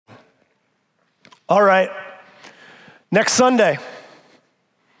All right, next Sunday.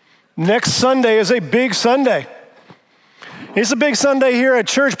 Next Sunday is a big Sunday. It's a big Sunday here at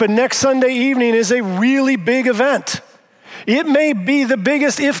church, but next Sunday evening is a really big event. It may be the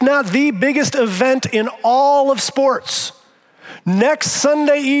biggest, if not the biggest event in all of sports. Next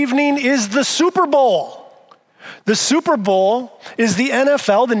Sunday evening is the Super Bowl. The Super Bowl is the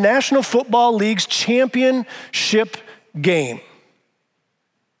NFL, the National Football League's championship game.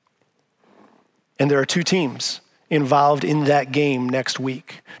 And there are two teams involved in that game next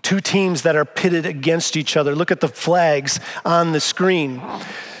week. Two teams that are pitted against each other. Look at the flags on the screen.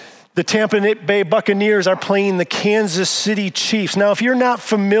 The Tampa Bay Buccaneers are playing the Kansas City Chiefs. Now, if you're not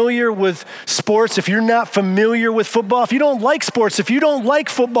familiar with sports, if you're not familiar with football, if you don't like sports, if you don't like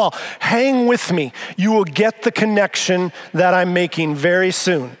football, hang with me. You will get the connection that I'm making very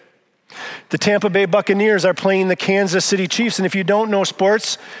soon. The Tampa Bay Buccaneers are playing the Kansas City Chiefs, and if you don't know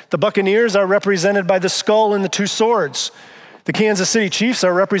sports, the Buccaneers are represented by the skull and the two swords. The Kansas City Chiefs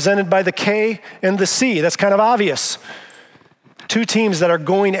are represented by the K and the C. That's kind of obvious. Two teams that are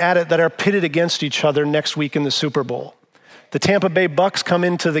going at it, that are pitted against each other next week in the Super Bowl. The Tampa Bay Bucs come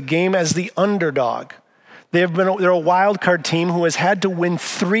into the game as the underdog. They're a wild card team who has had to win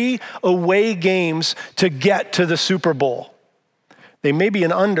 3 away games to get to the Super Bowl. They may be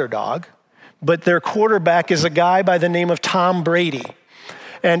an underdog, but their quarterback is a guy by the name of Tom Brady.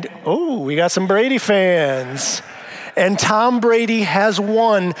 And, we got some Brady fans. And Tom Brady has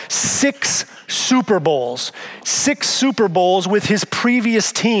won 6 Super Bowls. 6 Super Bowls with his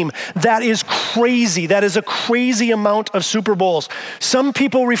previous team. That is crazy. That is a crazy amount of Super Bowls. Some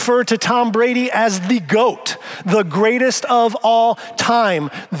people refer to Tom Brady as the GOAT, the greatest of all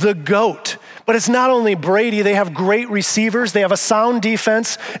time, the GOAT. But it's not only Brady. They have great receivers. They have a sound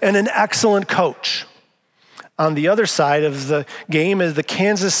defense and an excellent coach. On the other side of the game is the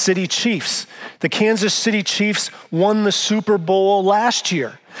Kansas City Chiefs. The Kansas City Chiefs won the Super Bowl last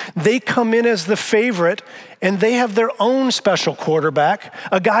year. They come in as the favorite, and they have their own special quarterback,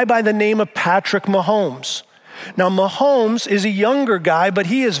 a guy by the name of Patrick Mahomes. Now, Mahomes is a younger guy, but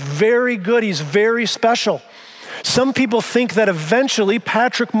he is very good. He's very special. Some people think that eventually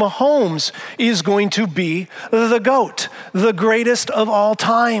Patrick Mahomes is going to be the GOAT, the greatest of all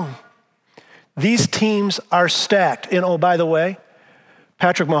time. These teams are stacked. And by the way,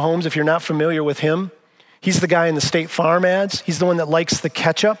 Patrick Mahomes, if you're not familiar with him, he's the guy in the State Farm ads. He's the one that likes the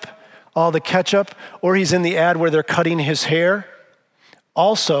ketchup, all the ketchup, or he's in the ad where they're cutting his hair.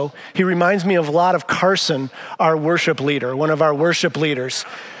 Also, he reminds me of a lot of Carson, our worship leader, one of our worship leaders.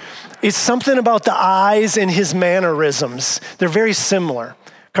 It's something about the eyes and his mannerisms. They're very similar.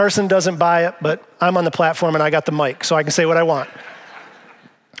 Carson doesn't buy it, but I'm on the platform and I got the mic, so I can say what I want.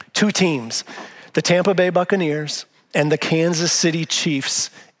 Two teams, the Tampa Bay Buccaneers and the Kansas City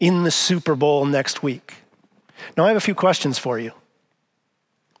Chiefs in the Super Bowl next week. Now, I have a few questions for you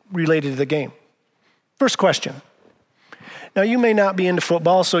related to the game. First question. Now, you may not be into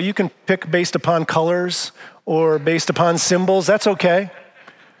football, so you can pick based upon colors or based upon symbols. That's okay.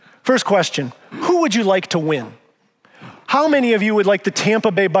 First question. Who would you like to win? How many of you would like the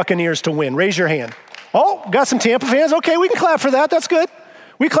Tampa Bay Buccaneers to win? Raise your hand. Oh, got some Tampa fans? Okay, we can clap for that. That's good.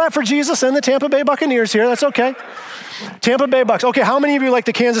 We clap for Jesus and the Tampa Bay Buccaneers here. That's okay. Tampa Bay Bucs. Okay, how many of you like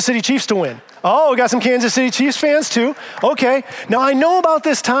the Kansas City Chiefs to win? Oh, we got some Kansas City Chiefs fans too. Okay. Now, I know about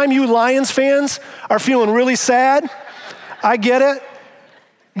this time you Lions fans are feeling really sad. I get it.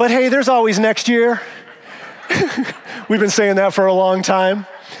 But hey, there's always next year. We've been saying that for a long time.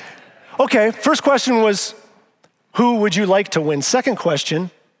 Okay, first question was, who would you like to win? Second question,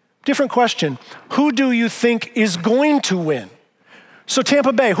 different question. Who do you think is going to win? So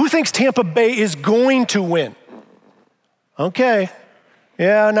Tampa Bay, who thinks Tampa Bay is going to win? Okay,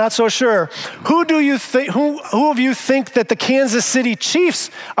 yeah, not so sure. Who of you think that the Kansas City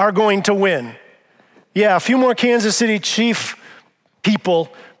Chiefs are going to win? Yeah, a few more Kansas City Chief people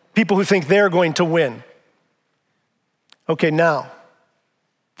who think they're going to win. Okay, now,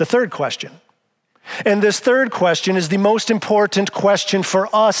 the third question. And this third question is the most important question for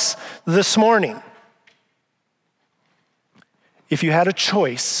us this morning. If you had a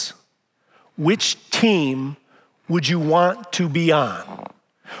choice, which team would you want to be on?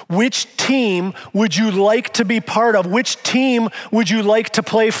 Which team would you like to be part of? Which team would you like to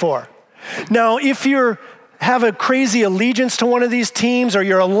play for? Now, if you have a crazy allegiance to one of these teams or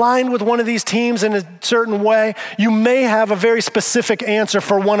you're aligned with one of these teams in a certain way, you may have a very specific answer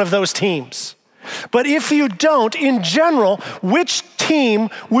for one of those teams. But if you don't, in general, which team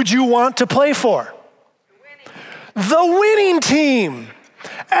would you want to play for? The winning team.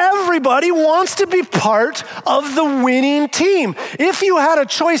 Everybody wants to be part of the winning team. If you had a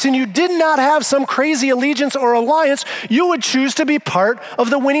choice and you did not have some crazy allegiance or alliance, you would choose to be part of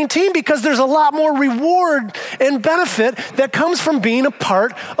the winning team because there's a lot more reward and benefit that comes from being a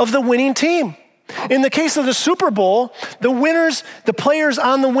part of the winning team. In the case of the Super Bowl, the winners, the players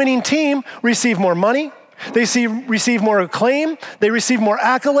on the winning team receive more money. They receive more acclaim. They receive more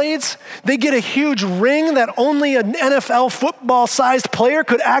accolades. They get a huge ring that only an NFL football-sized player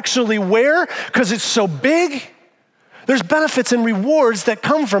could actually wear because it's so big. There's benefits and rewards that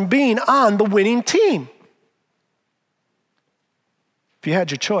come from being on the winning team. If you had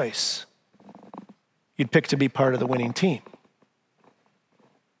your choice, you'd pick to be part of the winning team.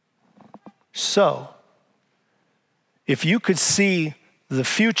 So, if you could see the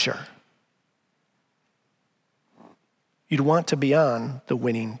future, you'd want to be on the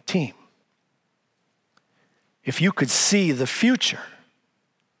winning team. If you could see the future,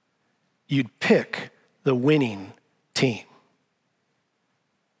 you'd pick the winning team.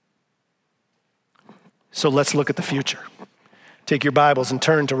 So let's look at the future. Take your Bibles and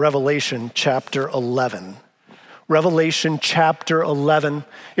turn to Revelation chapter 11. Revelation chapter 11.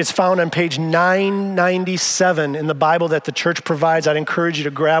 It's found on page 997 in the Bible that the church provides. I'd encourage you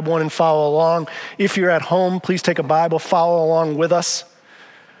to grab one and follow along. If you're at home, please take a Bible, follow along with us.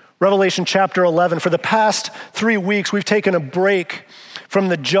 Revelation chapter 11. For the past 3 weeks, we've taken a break from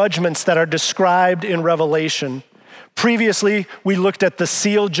the judgments that are described in Revelation. Previously, we looked at the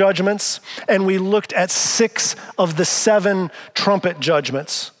seal judgments, and we looked at 6 of the 7 trumpet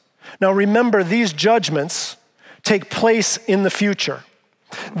judgments. Now remember, these judgments take place in the future.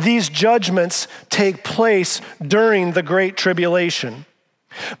 These judgments take place during the Great Tribulation.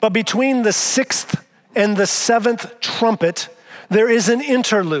 But between the 6th and the 7th trumpet, there is an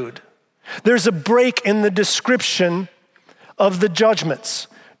interlude. There's a break in the description of the judgments.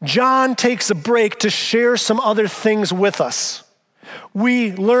 John takes a break to share some other things with us.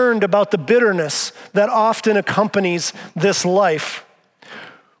 We learned about the bitterness that often accompanies this life.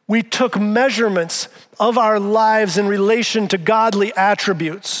 We took measurements of our lives in relation to godly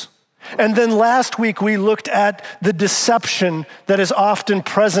attributes. And then last week we looked at the deception that is often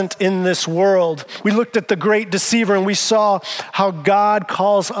present in this world. We looked at the great deceiver and we saw how God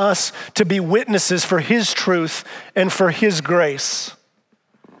calls us to be witnesses for his truth and for his grace.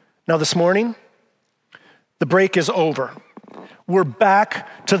 Now this morning, the break is over. We're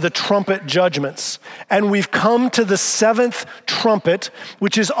back to the trumpet judgments, and we've come to the 7th trumpet,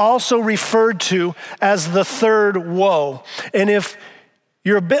 which is also referred to as the third woe. And if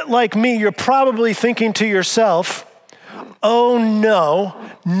you're a bit like me, you're probably thinking to yourself, oh no,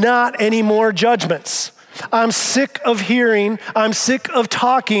 not any more judgments. I'm sick of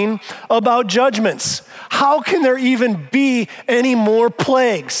talking about judgments. How can there even be any more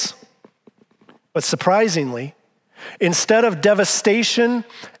plagues? But surprisingly, instead of devastation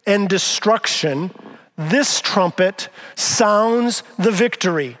and destruction, this trumpet sounds the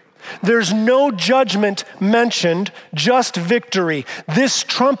victory. There's no judgment mentioned, just victory. This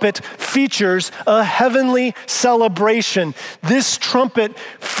trumpet features a heavenly celebration. This trumpet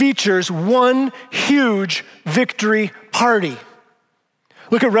features one huge victory party.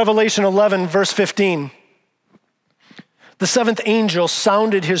 Look at Revelation 11, verse 15. The 7th angel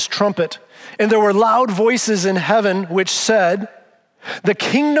sounded his trumpet, and there were loud voices in heaven which said, "The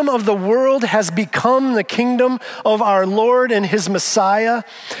kingdom of the world has become the kingdom of our Lord and his Messiah,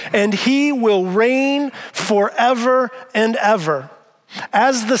 and he will reign forever and ever."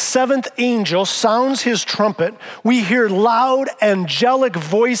 As the 7th angel sounds his trumpet, we hear loud angelic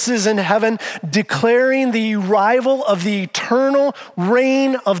voices in heaven declaring the arrival of the eternal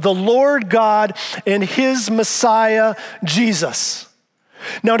reign of the Lord God and his Messiah, Jesus.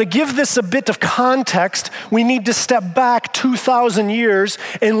 Now, to give this a bit of context, we need to step back 2,000 years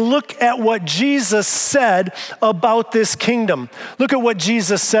and look at what Jesus said about this kingdom. Look at what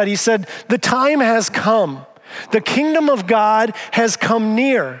Jesus said. He said, "The time has come. The kingdom of God has come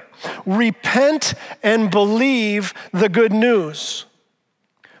near. Repent and believe the good news."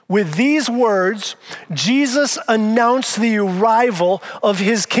 With these words, Jesus announced the arrival of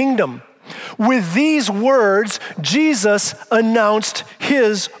his kingdom. With these words, Jesus announced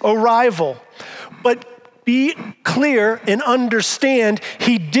his arrival. But be clear and understand,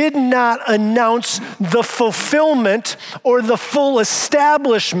 he did not announce the fulfillment or the full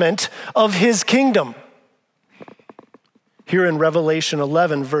establishment of his kingdom. Here in Revelation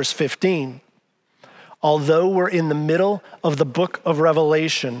 11, verse 15, although we're in the middle of the book of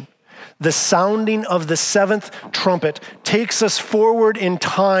Revelation, the sounding of the 7th trumpet takes us forward in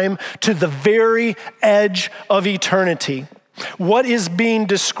time to the very edge of eternity. What is being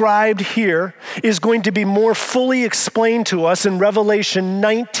described here is going to be more fully explained to us in Revelation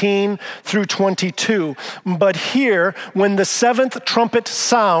 19 through 22. But here, when the seventh trumpet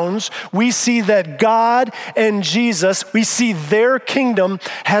sounds, we see that God and Jesus, we see their kingdom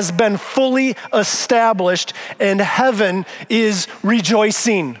has been fully established and heaven is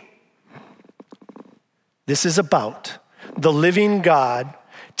rejoicing. This is about the living God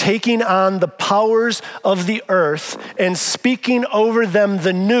taking on the powers of the earth and speaking over them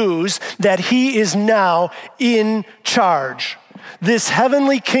the news that he is now in charge. This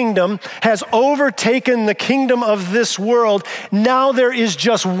heavenly kingdom has overtaken the kingdom of this world. Now there is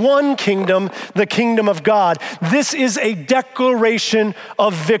just one kingdom, the kingdom of God. This is a declaration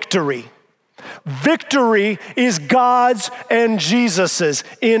of victory. Victory is God's and Jesus's.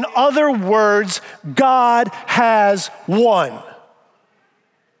 In other words, God has won.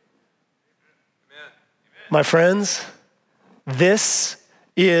 My friends, this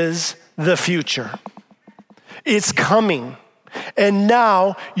is the future. It's coming. And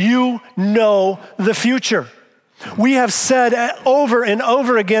now you know the future. We have said over and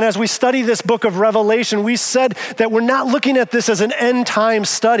over again as we study this book of Revelation, we said that we're not looking at this as an end time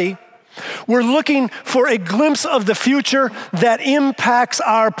study. We're looking for a glimpse of the future that impacts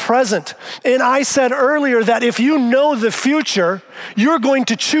our present. And I said earlier that if you know the future, you're going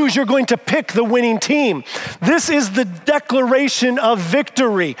to pick the winning team. This is the declaration of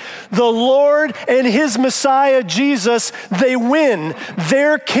victory. The Lord and his Messiah, Jesus, they win.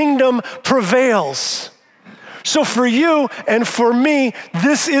 Their kingdom prevails. So for you and for me,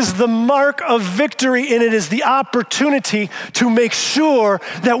 this is the mark of victory, and it is the opportunity to make sure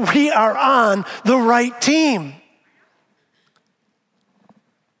that we are on the right team.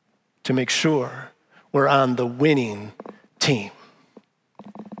 To make sure we're on the winning team.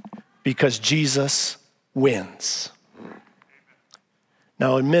 Because Jesus wins.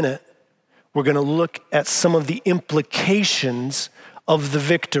 Now, in a minute, we're going to look at some of the implications of the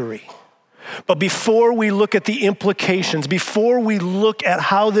victory. But before we look at the implications, before we look at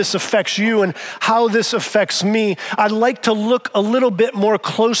how this affects you and how this affects me, I'd like to look a little bit more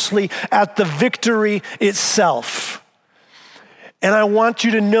closely at the victory itself. And I want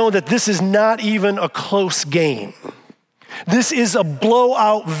you to know that this is not even a close game. This is a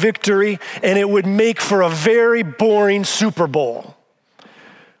blowout victory, and it would make for a very boring Super Bowl.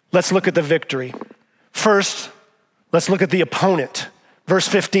 Let's look at the victory. First, let's look at the opponent. Verse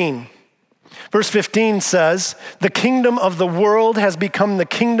 15. Verse 15 says, "The kingdom of the world has become the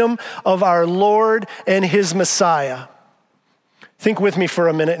kingdom of our Lord and his Messiah." Think with me for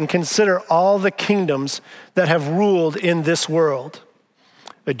a minute and consider all the kingdoms that have ruled in this world.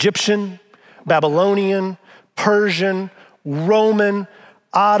 Egyptian, Babylonian, Persian, Roman,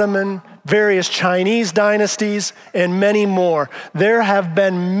 Ottoman, various Chinese dynasties, and many more. There have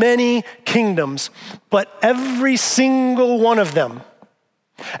been many kingdoms, but every single one of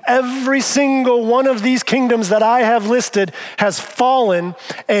these kingdoms that I have listed has fallen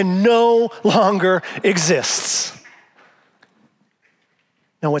and no longer exists.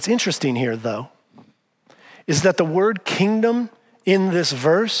 Now, what's interesting here, though, is that the word kingdom in this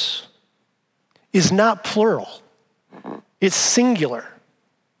verse is not plural. It's singular.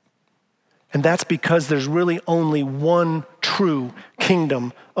 And that's because there's really only one true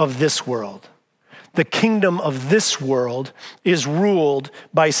kingdom of this world. The kingdom of this world is ruled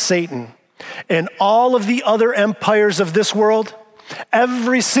by Satan. And all of the other empires of this world,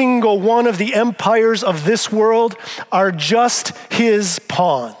 every single one of the empires of this world are just his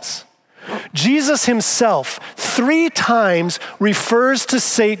pawns. Jesus himself 3 times refers to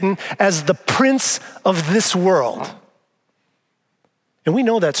Satan as the prince of this world. And we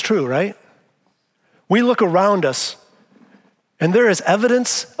know that's true, right? We look around us and there is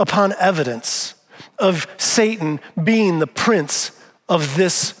evidence upon evidence of Satan being the prince of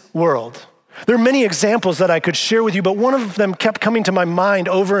this world. There are many examples that I could share with you, but one of them kept coming to my mind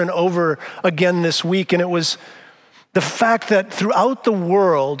over and over again this week, and it was the fact that throughout the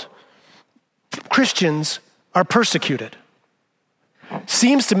world, Christians are persecuted.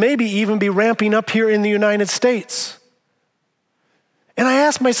 Seems to maybe even be ramping up here in the United States. And I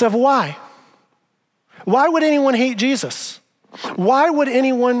asked myself, why? Why would anyone hate Jesus? Why would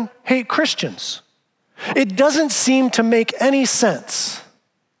anyone hate Christians? It doesn't seem to make any sense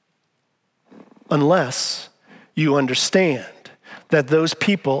unless you understand that those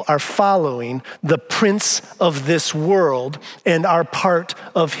people are following the prince of this world and are part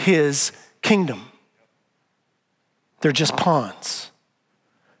of his kingdom. They're just pawns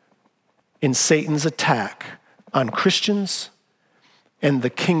in Satan's attack on Christians and the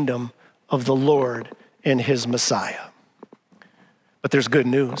kingdom of the Lord and his Messiah. But there's good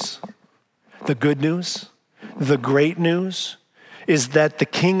news. The good news, the great news, is that the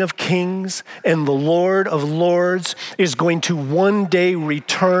King of Kings and the Lord of Lords is going to one day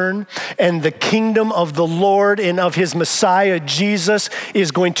return, and the kingdom of the Lord and of his Messiah, Jesus,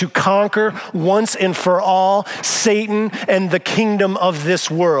 is going to conquer once and for all Satan and the kingdom of this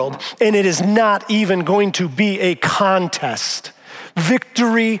world. And it is not even going to be a contest.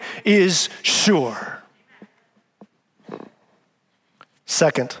 Victory is sure.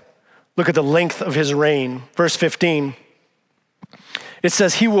 Second, look at the length of his reign. Verse 15. It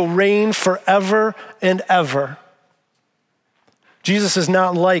says he will reign forever and ever. Jesus is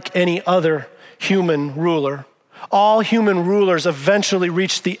not like any other human ruler. All human rulers eventually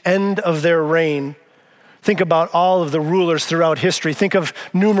reach the end of their reign. Think about all of the rulers throughout history. Think of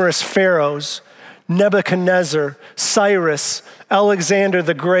numerous pharaohs, Nebuchadnezzar, Cyrus, Alexander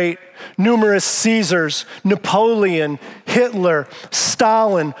the Great, numerous Caesars, Napoleon, Hitler,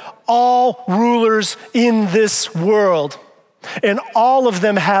 Stalin, all rulers in this world. And all of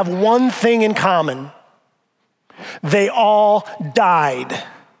them have one thing in common. They all died.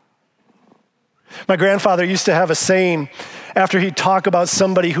 My grandfather used to have a saying after he'd talk about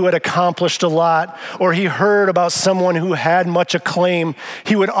somebody who had accomplished a lot, or he heard about someone who had much acclaim,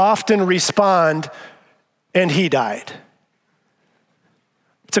 he would often respond, and he died.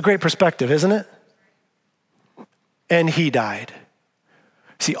 It's a great perspective, isn't it? And he died.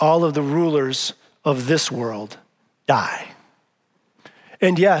 See, all of the rulers of this world die.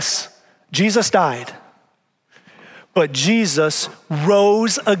 And yes, Jesus died, but Jesus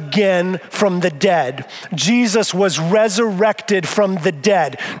rose again from the dead. Jesus was resurrected from the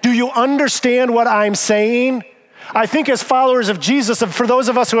dead. Do you understand what I'm saying? I think as followers of Jesus, for those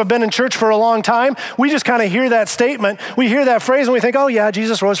of us who have been in church for a long time, we just kind of hear that statement. We hear that phrase and we think, oh yeah,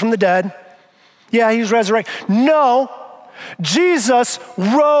 Jesus rose from the dead. Yeah, he's resurrected. No, Jesus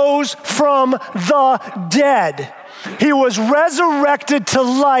rose from the dead. He was resurrected to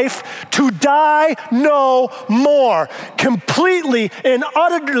life to die no more. Completely and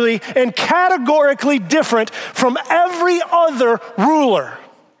utterly and categorically different from every other ruler.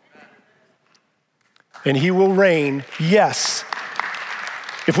 And he will reign, yes.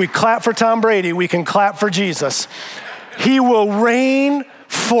 If we clap for Tom Brady, we can clap for Jesus. He will reign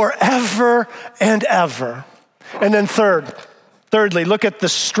forever and ever. And then thirdly, look at the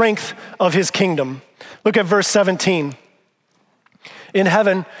strength of his kingdom. Look at verse 17. In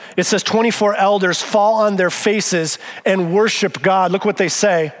heaven, it says 24 elders fall on their faces and worship God. Look what they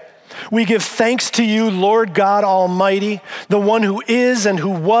say. We give thanks to you, Lord God Almighty, the one who is and who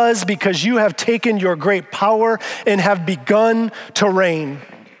was, because you have taken your great power and have begun to reign.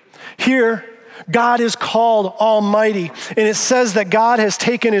 Here, God is called Almighty, and it says that God has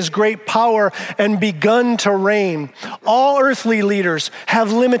taken his great power and begun to reign. All earthly leaders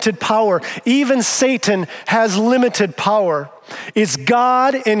have limited power. Even Satan has limited power. It's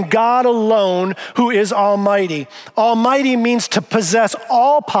God and God alone who is Almighty. Almighty means to possess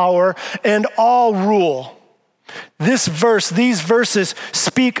all power and all rule. These verses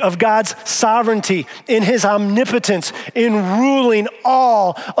speak of God's sovereignty, in his omnipotence, in ruling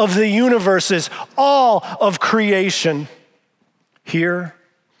all of the universes, all of creation. Here,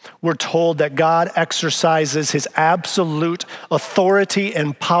 we're told that God exercises his absolute authority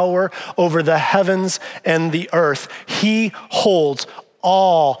and power over the heavens and the earth. He holds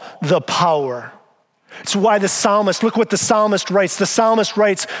all the power. It's why the psalmist, look what the psalmist writes. The psalmist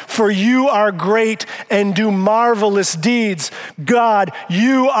writes, "For you are great and do marvelous deeds. God,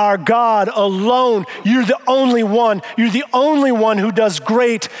 you are God alone. You're the only one. You're the only one who does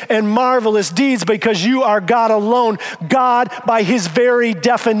great and marvelous deeds because you are God alone." God, by his very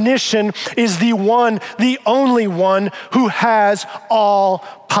definition, is the one, the only one who has all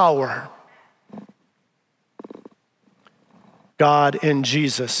power. God and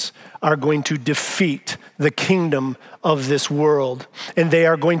Jesus are going to defeat the kingdom of this world, and they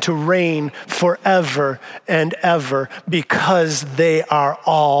are going to reign forever and ever because they are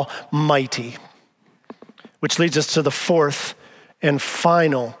almighty. Which leads us to the fourth and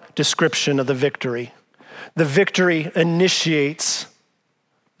final description of the victory. The victory initiates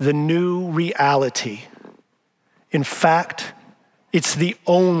the new reality. In fact, it's the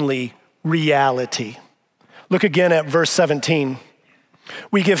only reality. Look again at verse 17.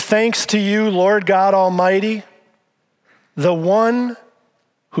 We give thanks to you, Lord God Almighty, the one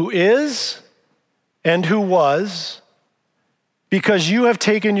who is and who was, because you have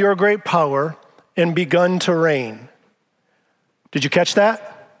taken your great power and begun to reign. Did you catch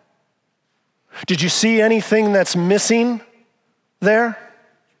that? Did you see anything that's missing there?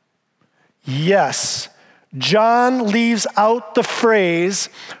 Yes, John leaves out the phrase,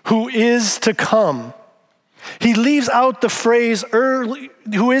 who is to come. He leaves out the phrase,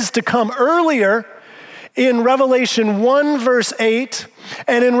 who is to come. Earlier in Revelation 1, verse 8,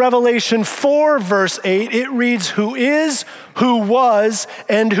 and in Revelation 4, verse 8, it reads, who is, who was,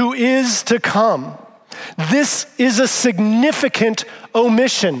 and who is to come. This is a significant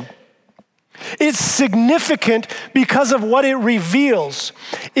omission. It's significant because of what it reveals.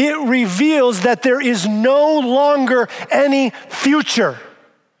 It reveals that there is no longer any future.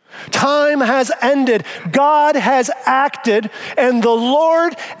 Time has ended. God has acted, and the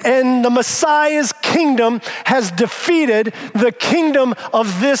Lord and the Messiah's kingdom has defeated the kingdom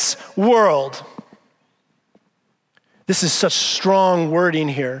of this world. This is such strong wording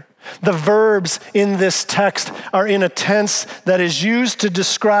here. The verbs in this text are in a tense that is used to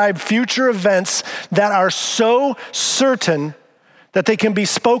describe future events that are so certain that they can be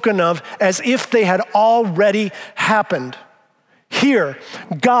spoken of as if they had already happened. Here,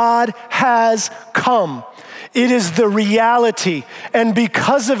 God has come. It is the reality, and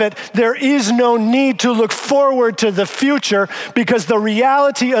because of it, there is no need to look forward to the future because the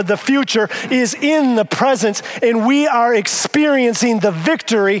reality of the future is in the present, and we are experiencing the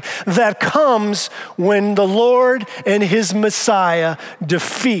victory that comes when the Lord and his Messiah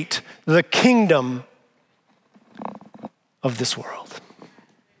defeat the kingdom of this world.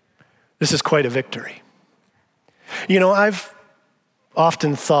 This is quite a victory. You know, I've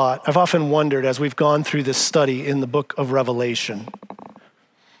often wondered as we've gone through this study in the book of Revelation,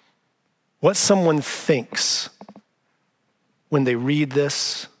 what someone thinks when they read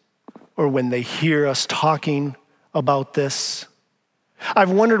this or when they hear us talking about this. I've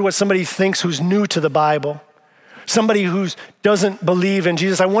wondered what somebody thinks who's new to the Bible, somebody who doesn't believe in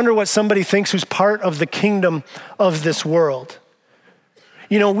Jesus. I wonder what somebody thinks who's part of the kingdom of this world.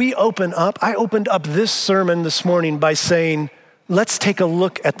 You know, I opened up this sermon this morning by saying, let's take a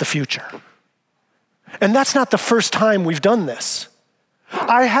look at the future. And that's not the first time we've done this.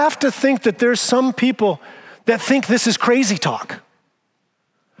 I have to think that there's some people that think this is crazy talk.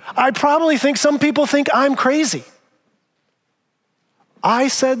 I probably think some people think I'm crazy. I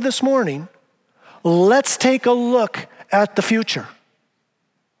said this morning, let's take a look at the future.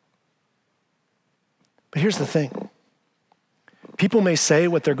 But here's the thing. People may say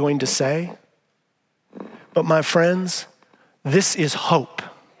what they're going to say, but my friends, this is hope.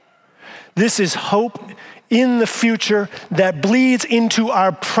 This is hope in the future that bleeds into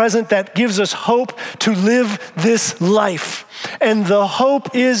our present, that gives us hope to live this life. And the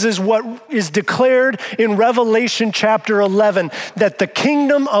hope is what is declared in Revelation chapter 11, that the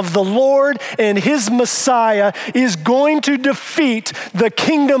kingdom of the Lord and his Messiah is going to defeat the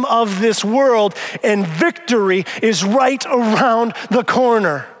kingdom of this world, and victory is right around the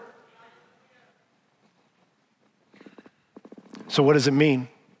corner. So what does it mean?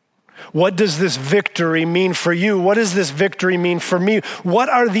 What does this victory mean for you? What does this victory mean for me? What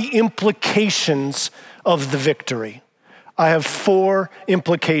are the implications of the victory? I have 4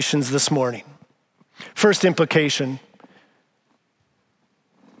 implications this morning. First implication,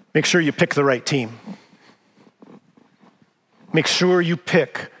 make sure you pick the right team. Make sure you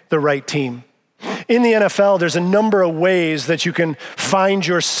pick the right team. In the NFL, there's a number of ways that you can find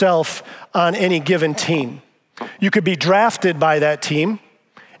yourself on any given team. You could be drafted by that team,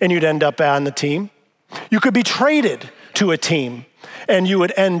 and you'd end up on the team. You could be traded to a team, and you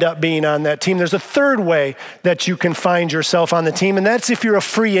would end up being on that team. There's a third way that you can find yourself on the team, and that's if you're a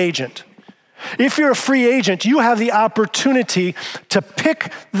free agent. If you're a free agent, you have the opportunity to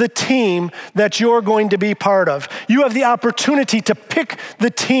pick the team that you're going to be part of. You have the opportunity to pick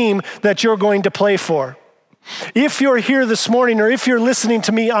the team that you're going to play for. If you're here this morning, or if you're listening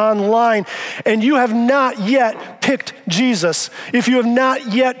to me online and you have not yet picked Jesus, if you have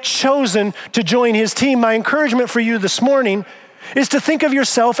not yet chosen to join his team, my encouragement for you this morning is to think of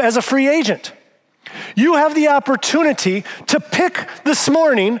yourself as a free agent. You have the opportunity to pick this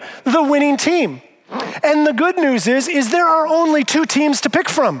morning the winning team. And the good news is there are only 2 teams to pick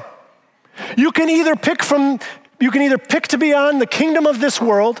from. You can either pick to be on the kingdom of this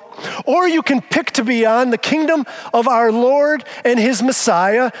world, or you can pick to be on the kingdom of our Lord and his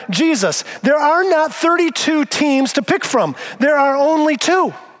Messiah, Jesus. There are not 32 teams to pick from. There are only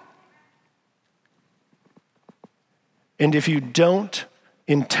 2. And if you don't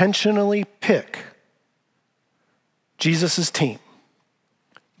intentionally pick Jesus' team,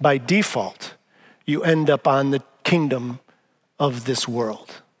 by default, you end up on the kingdom of this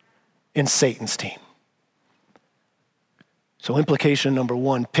world in Satan's team. So implication number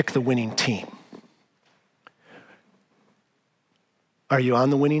 1, pick the winning team. Are you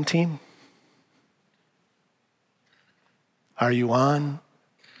on the winning team? Are you on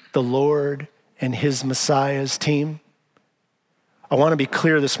the Lord and his Messiah's team? I want to be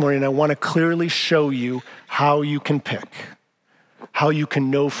clear this morning. I want to clearly show you how you can pick, how you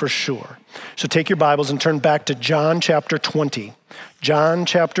can know for sure. So take your Bibles and turn back to John chapter 20. John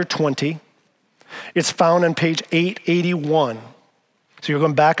chapter 20. It's found on page 881. So you're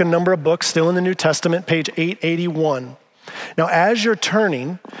going back a number of books, still in the New Testament, page 881. Now, as you're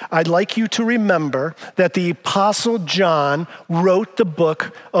turning, I'd like you to remember that the Apostle John wrote the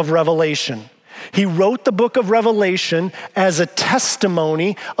book of Revelation. He wrote the book of Revelation as a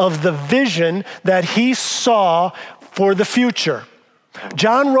testimony of the vision that he saw for the future.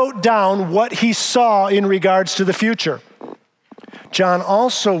 John wrote down what he saw in regards to the future. John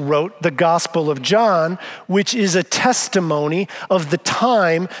also wrote the Gospel of John, which is a testimony of the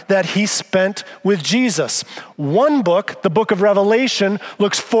time that he spent with Jesus. One book, the book of Revelation,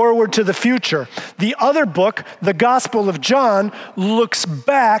 looks forward to the future. The other book, the Gospel of John, looks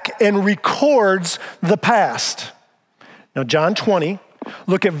back and records the past. Now, John 20,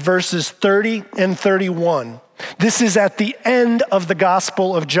 look at verses 30 and 31. This is at the end of the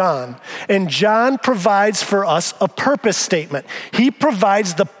Gospel of John. And John provides for us a purpose statement. He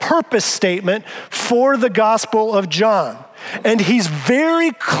provides the purpose statement for the Gospel of John. And he's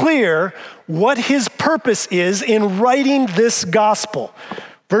very clear what his purpose is in writing this gospel.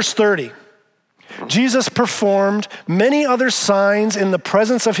 Verse 30. Jesus performed many other signs in the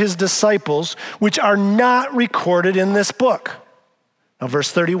presence of his disciples, which are not recorded in this book. Now,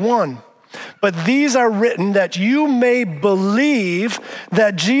 verse 31. But these are written that you may believe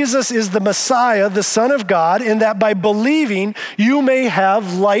that Jesus is the Messiah, the Son of God, and that by believing you may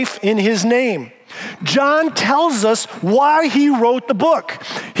have life in his name. John tells us why he wrote the book.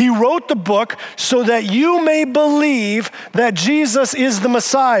 He wrote the book so that you may believe that Jesus is the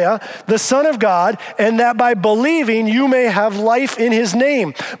Messiah, the Son of God, and that by believing you may have life in his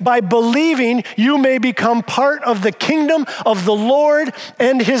name. By believing you may become part of the kingdom of the Lord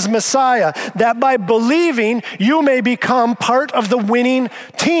and his Messiah. That by believing you may become part of the winning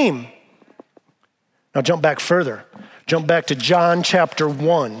team. Now jump back further. Jump back to John chapter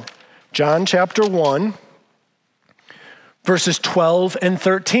 1. John chapter 1, verses 12 and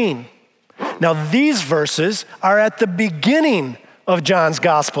 13. Now, these verses are at the beginning of John's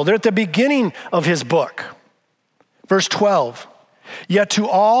gospel. They're at the beginning of his book. Verse 12, yet to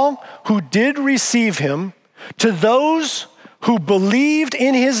all who did receive him, to those who believed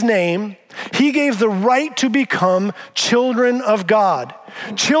in his name, he gave the right to become children of God.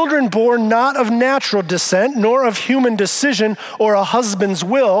 Children born not of natural descent, nor of human decision or a husband's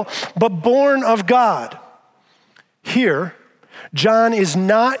will, but born of God. Here, John is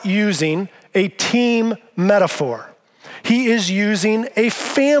not using a team metaphor. He is using a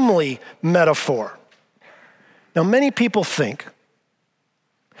family metaphor. Now, many people think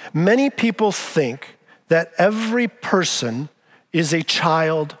that every person is a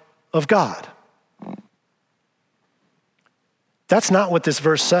child of God. That's not what this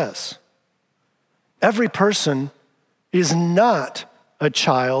verse says. Every person is not a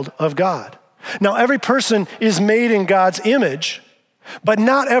child of God. Now, every person is made in God's image, but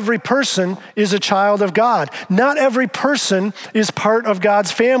not every person is a child of God. Not every person is part of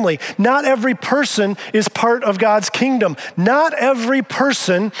God's family. Not every person is part of God's kingdom. Not every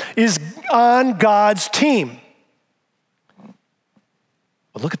person is on God's team.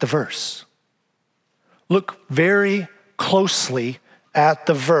 But look at the verse. Look very closely at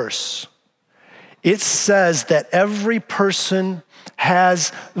the verse. It says that every person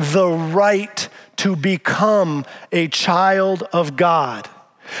has the right to become a child of God.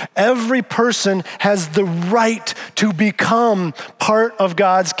 Every person has the right to become part of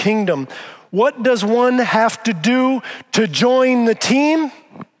God's kingdom. What does one have to do to join the team?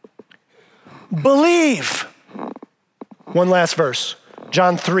 Believe. One last verse,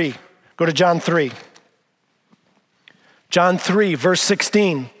 John 3. Go to John 3. John 3, verse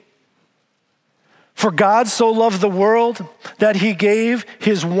 16. For God so loved the world that he gave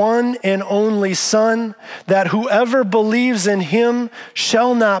his one and only Son, that whoever believes in him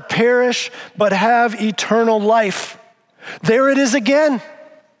shall not perish, but have eternal life. There it is again,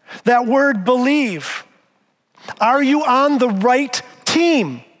 that word believe. Are you on the right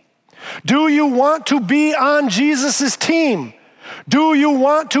team? Do you want to be on Jesus' team? Do you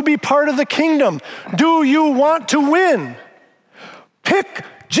want to be part of the kingdom? Do you want to win? Pick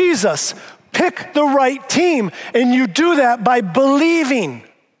Jesus. Pick the right team. And you do that by believing.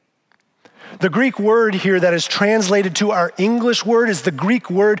 The Greek word here that is translated to our English word is the Greek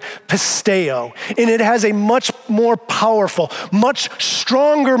word pisteo, and it has a much more powerful, much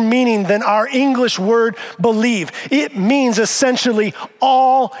stronger meaning than our English word believe. It means essentially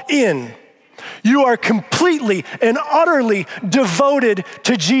all in. You are completely and utterly devoted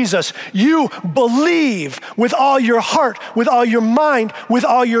to Jesus. You believe with all your heart, with all your mind, with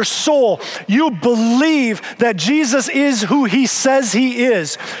all your soul. You believe that Jesus is who he says he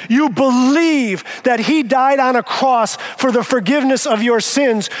is. You believe that he died on a cross for the forgiveness of your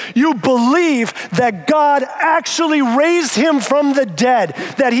sins. You believe that God actually raised him from the dead,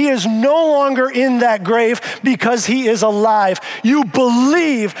 that he is no longer in that grave because he is alive. You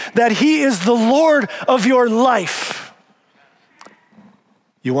believe that he is the Lord of your life.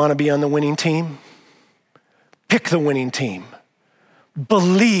 You want to be on the winning team? Pick the winning team.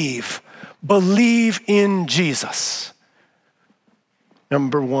 Believe in Jesus.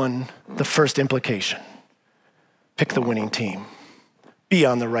 Number one, the first implication. Pick the winning team. Be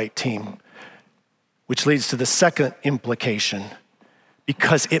on the right team. Which leads to the second implication,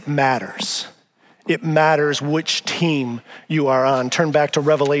 because it matters. It matters which team you are on. Turn back to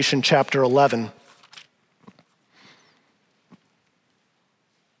Revelation chapter 11.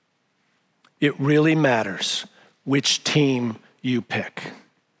 It really matters which team you pick,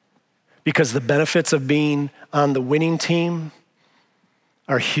 because the benefits of being on the winning team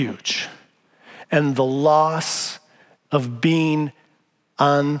are huge, and the loss of being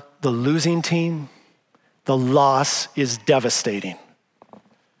on the losing team, the loss is devastating.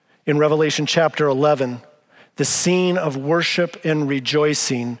 In Revelation chapter 11, the scene of worship and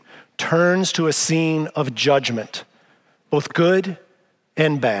rejoicing turns to a scene of judgment, both good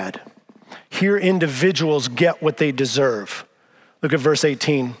and bad. Here, individuals get what they deserve. Look at verse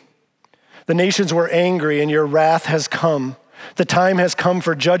 18. The nations were angry, and your wrath has come. The time has come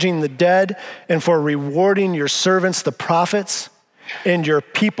for judging the dead and for rewarding your servants, the prophets, and your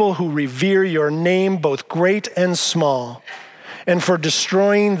people who revere your name, both great and small, and for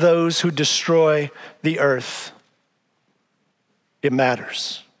destroying those who destroy the earth. It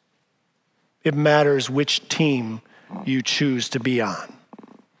matters. It matters which team you choose to be on.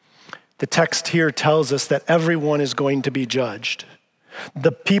 The text here tells us that everyone is going to be judged.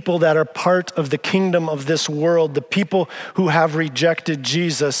 The people that are part of the kingdom of this world, the people who have rejected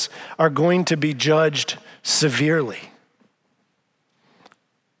Jesus, are going to be judged severely.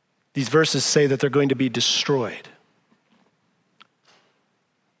 These verses say that they're going to be destroyed.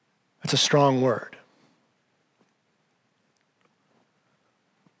 That's a strong word.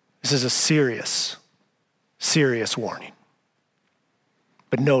 This is a serious, serious warning.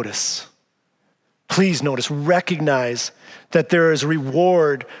 But notice, please notice, recognize that there is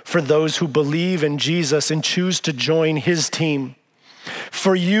reward for those who believe in Jesus and choose to join his team.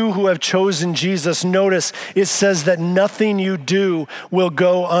 For you who have chosen Jesus, notice it says that nothing you do will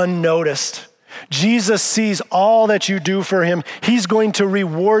go unnoticed. Jesus sees all that you do for him. He's going to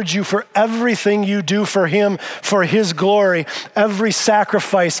reward you for everything you do for him, for his glory. Every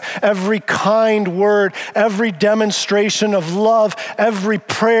sacrifice, every kind word, every demonstration of love, every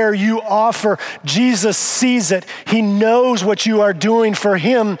prayer you offer, Jesus sees it. He knows what you are doing for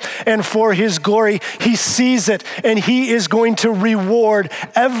him and for his glory. He sees it, and he is going to reward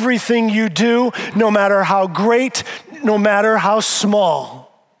everything you do, no matter how great, no matter how small.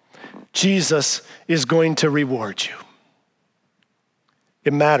 Jesus is going to reward you.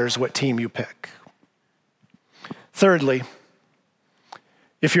 It matters what team you pick. Thirdly,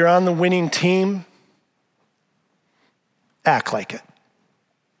 if you're on the winning team, act like it.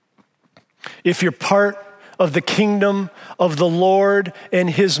 If you're part of the kingdom of the Lord and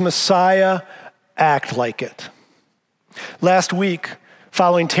his Messiah, act like it. Last week,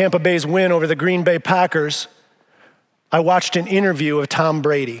 following Tampa Bay's win over the Green Bay Packers, I watched an interview of Tom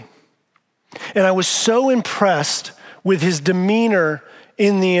Brady. And I was so impressed with his demeanor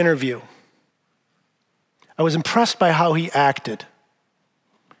in the interview. I was impressed by how he acted.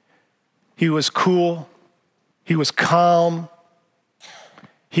 He was cool. He was calm.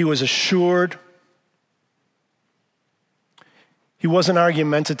 He was assured. He wasn't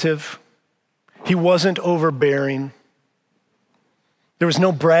argumentative. He wasn't overbearing. There was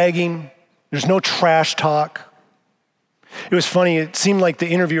no bragging. There's no trash talk. It was funny, it seemed like the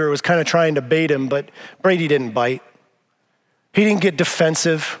interviewer was kind of trying to bait him, but Brady didn't bite. He didn't get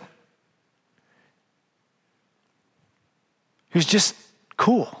defensive. He was just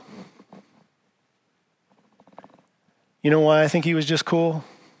cool. You know why I think he was just cool?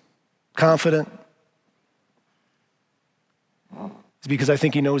 Confident? It's because I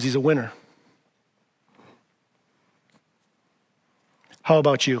think he knows he's a winner. How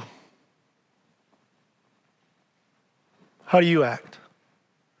about you? How do you act?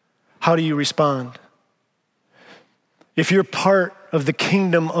 How do you respond? If you're part of the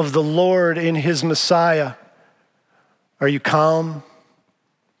kingdom of the Lord in his Messiah, are you calm?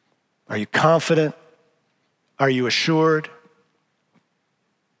 Are you confident? Are you assured?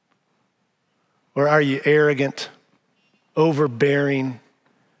 Or are you arrogant, overbearing,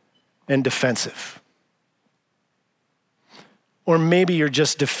 and defensive? Or maybe you're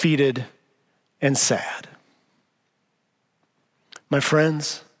just defeated and sad. My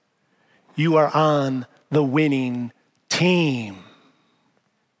friends, you are on the winning team.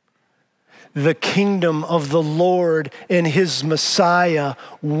 The kingdom of the Lord and his Messiah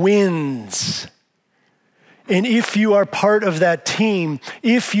wins. And if you are part of that team,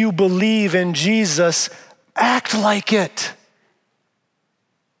 if you believe in Jesus, act like it.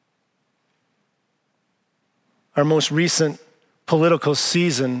 Our most recent political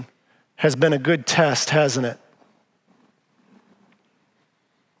season has been a good test, hasn't it?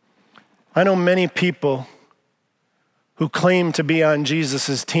 I know many people who claim to be on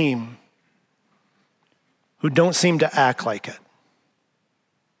Jesus' team who don't seem to act like it.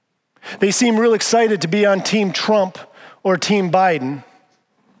 They seem real excited to be on Team Trump or Team Biden,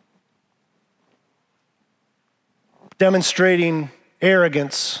 demonstrating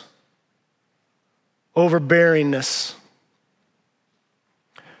arrogance, overbearingness,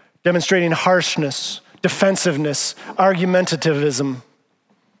 demonstrating harshness, defensiveness, argumentativism,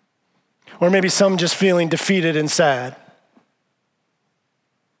 or maybe some just feeling defeated and sad.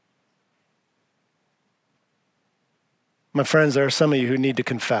 My friends, there are some of you who need to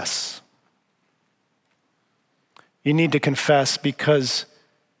confess. You need to confess because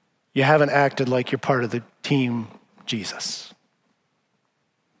you haven't acted like you're part of the team Jesus.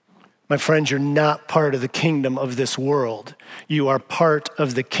 My friends, you're not part of the kingdom of this world. You are part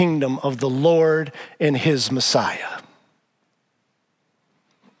of the kingdom of the Lord and his Messiah.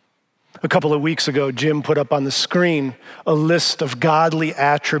 A couple of weeks ago, Jim put up on the screen a list of godly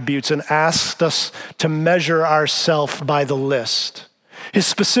attributes and asked us to measure ourselves by the list. His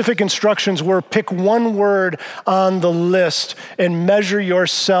specific instructions were pick one word on the list and measure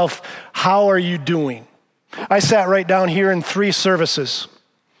yourself. How are you doing? I sat right down here in 3 services,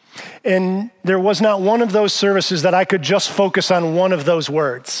 and there was not one of those services that I could just focus on one of those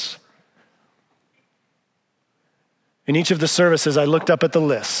words. In each of the services, I looked up at the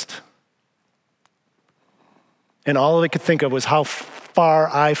list, and all I could think of was how far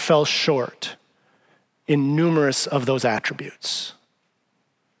I fell short in numerous of those attributes.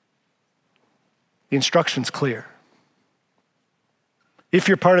 The instruction's clear. If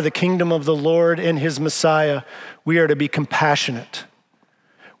you're part of the kingdom of the Lord and his Messiah, we are to be compassionate.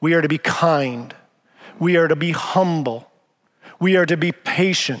 We are to be kind. We are to be humble. We are to be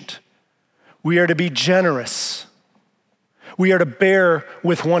patient. We are to be generous. We are to bear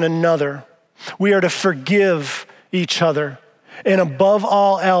with one another. We are to forgive each other. And above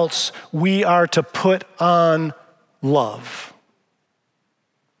all else, we are to put on love.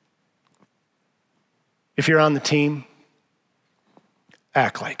 If you're on the team,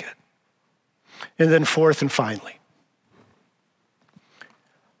 act like it. And then fourth and finally,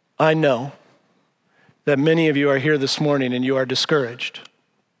 I know that many of you are here this morning and you are discouraged.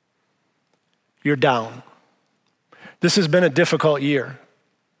 You're down. This has been a difficult year.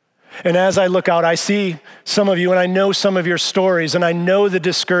 And as I look out, I see some of you, and I know some of your stories, and I know the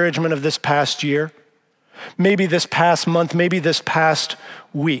discouragement of this past year, maybe this past month, maybe this past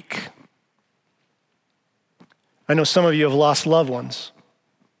week. I know some of you have lost loved ones.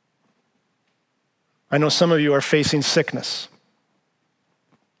 I know some of you are facing sickness.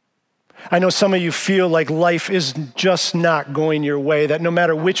 I know some of you feel like life is just not going your way, that no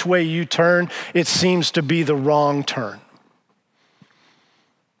matter which way you turn, it seems to be the wrong turn.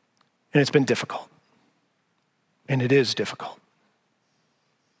 And it's been difficult. And it is difficult.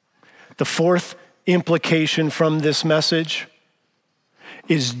 The fourth implication from this message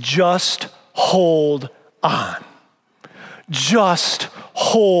is just hold on. Just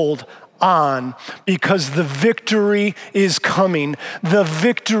hold on, because the victory is coming. The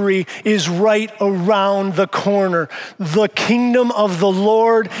victory is right around the corner. The kingdom of the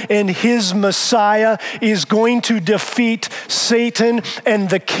Lord and his Messiah is going to defeat Satan and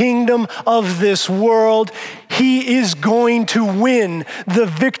the kingdom of this world. He is going to win. The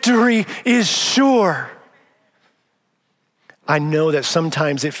victory is sure. I know that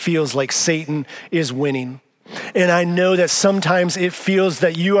sometimes it feels like Satan is winning. And I know that sometimes it feels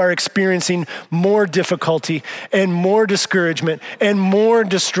that you are experiencing more difficulty and more discouragement and more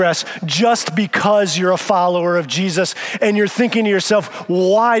distress just because you're a follower of Jesus. And you're thinking to yourself,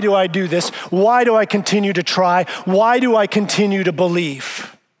 why do I do this? Why do I continue to try? Why do I continue to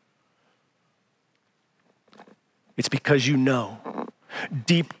believe? It's because you know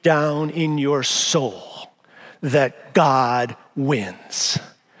deep down in your soul that God wins.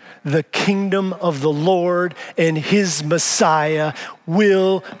 The kingdom of the Lord and his Messiah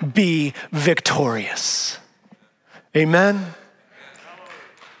will be victorious. Amen?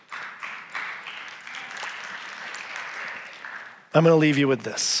 I'm going to leave you with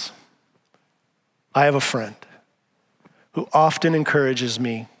this. I have a friend who often encourages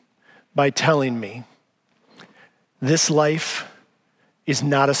me by telling me, this life is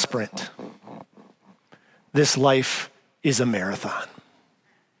not a sprint. This life is a marathon.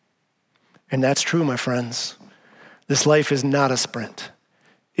 And that's true, my friends. This life is not a sprint.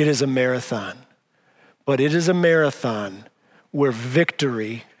 It is a marathon. But it is a marathon where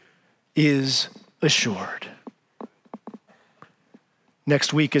victory is assured.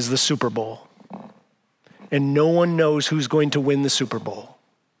 Next week is the Super Bowl. And no one knows who's going to win the Super Bowl.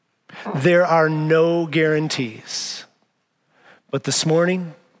 There are no guarantees. But this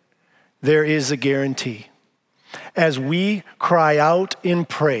morning, there is a guarantee. As we cry out in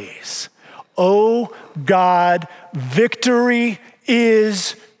praise, "Oh God, victory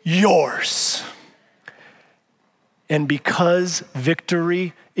is yours." And because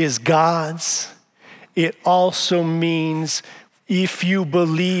victory is God's, it also means if you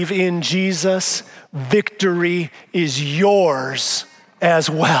believe in Jesus, victory is yours as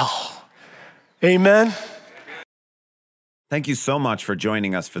well. Amen. Thank you so much for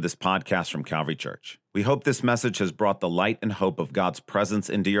joining us for this podcast from Calvary Church. We hope this message has brought the light and hope of God's presence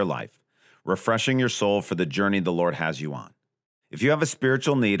into your life, refreshing your soul for the journey the Lord has you on. If you have a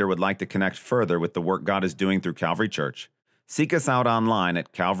spiritual need or would like to connect further with the work God is doing through Calvary Church, seek us out online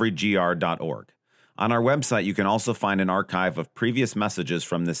at calvarygr.org. On our website, you can also find an archive of previous messages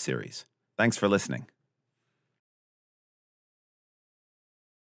from this series. Thanks for listening.